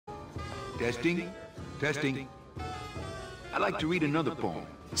Testing? Testing. I'd like to read another poem.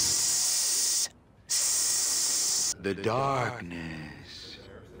 The darkness.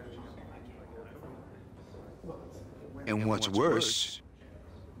 And what's worse,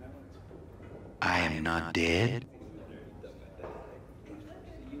 I am not dead.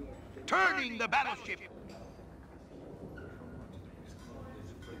 Turning the battleship.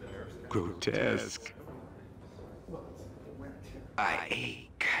 Grotesque. I ache.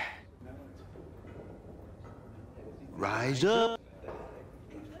 Rise up.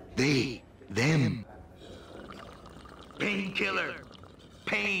 They, them. Painkiller.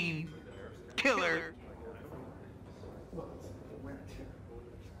 Pain. Killer.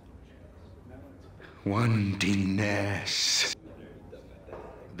 Wantingness.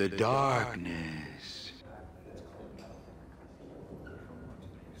 The darkness.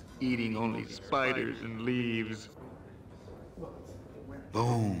 Eating only spiders and leaves.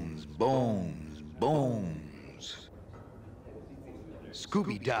 Bones, bones, bones.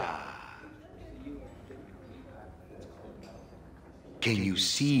 Scooby-Dah. Can you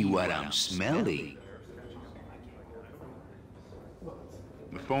see what I'm smelling?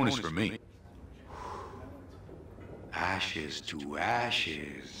 The phone is for me. Ashes to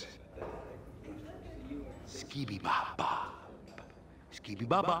ashes. Skibby-bop-bop.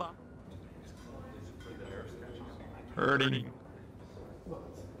 Skibby-bop-bop. Hurting.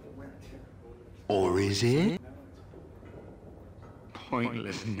 Or is it?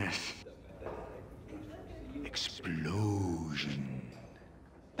 Pointlessness. Explosion.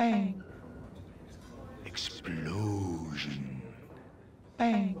 Bang. Explosion.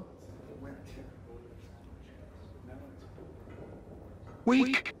 Bang.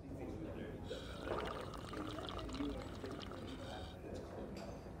 Weak.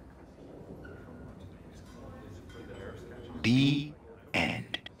 The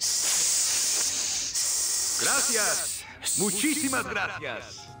end. Gracias. Muchísimas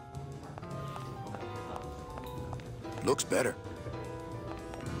gracias. Looks better.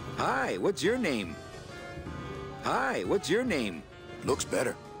 Hi, what's your name? Hi, what's your name? Looks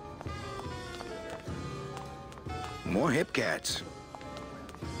better. More hip cats.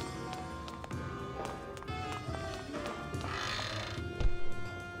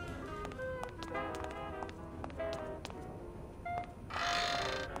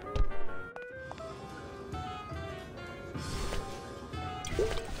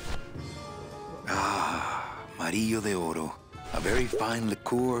 Amarillo de Oro. A very fine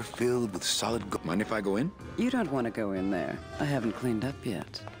liqueur filled with solid gold. Mind if I go in? You don't want to go in there. I haven't cleaned up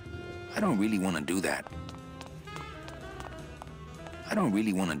yet. I don't really want to do that. I don't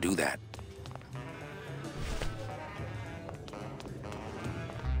really want to do that.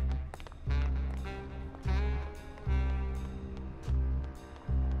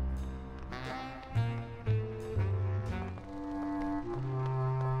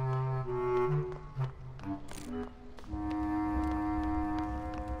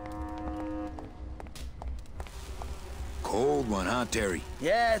 Cold one, huh, Terry?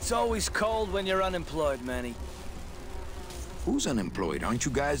 Yeah, it's always cold when you're unemployed, Manny. Who's unemployed? Aren't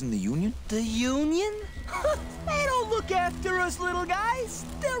you guys in the union? The union? They don't look after us little guys.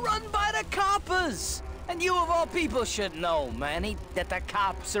 They're run by the coppers. And you of all people should know, Manny, that the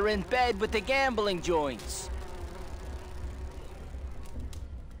cops are in bed with the gambling joints.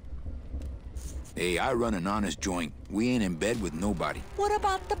 Hey, I run an honest joint. We ain't in bed with nobody. What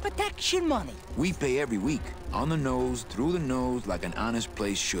about the protection money? We pay every week. On the nose, through the nose, like an honest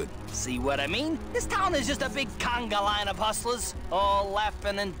place should. See what I mean? This town is just a big conga line of hustlers, all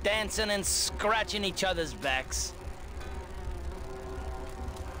laughing and dancing and scratching each other's backs.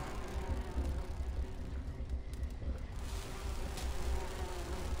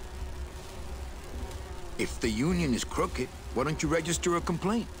 If the union is crooked, why don't you register a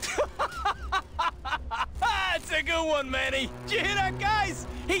complaint? That's a good one, Manny. Did you hear that, guys?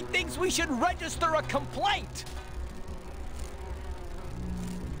 He thinks we should register a complaint.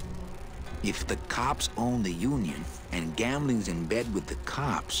 If the cops own the union and gambling's in bed with the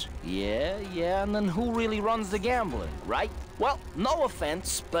cops... Yeah, and then who really runs the gambling, right? Well, no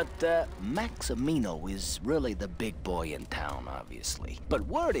offense, but Maximino is really the big boy in town, obviously. But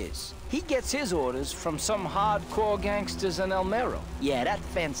word is, he gets his orders from some hardcore gangsters in El Mero. Yeah, that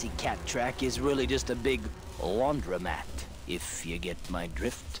fancy cat track is really just a big laundromat, if you get my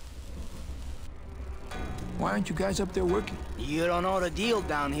drift. Why aren't you guys up there working? You don't know the deal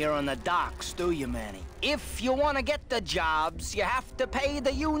down here on the docks, do you, Manny? If you want to get the jobs, you have to pay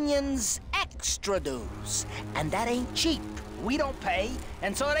the unions extra dues. And that ain't cheap. We don't pay,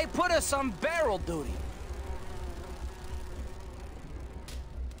 and so they put us on barrel duty.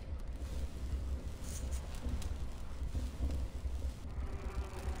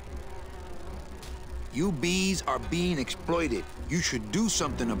 You bees are being exploited. You should do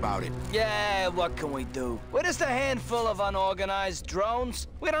something about it. Yeah, what can we do? We're just a handful of unorganized drones.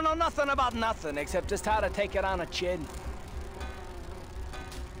 We don't know nothing about nothing except just how to take it on a chin.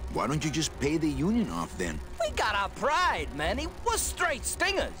 Why don't you just pay the union off then? We got our pride, Manny. We're straight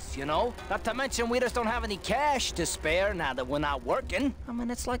stingers, you know? Not to mention we just don't have any cash to spare now that we're not working. I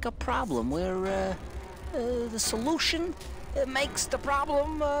mean, it's like a problem where, the solution makes the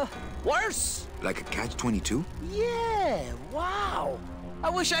problem, worse. Like a catch-22? Yeah, wow. I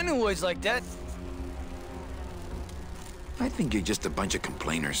wish I knew words like that. I think you're just a bunch of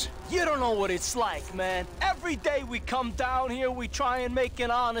complainers. You don't know what it's like, man. Every day we come down here, we try and make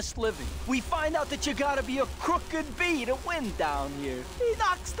an honest living. We find out that you gotta be a crooked bee to win down here. He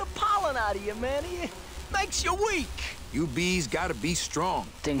knocks the pollen out of you, man. He makes you weak. You bees gotta be strong.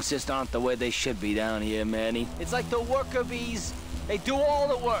 Things just aren't the way they should be down here, Manny. It's like the worker bees. They do all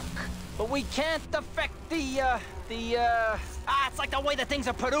the work, but we can't affect it's like the way that things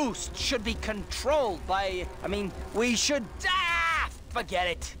are produced should be controlled by, we should, forget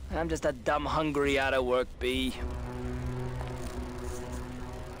it. I'm just a dumb, hungry, out-of-work bee.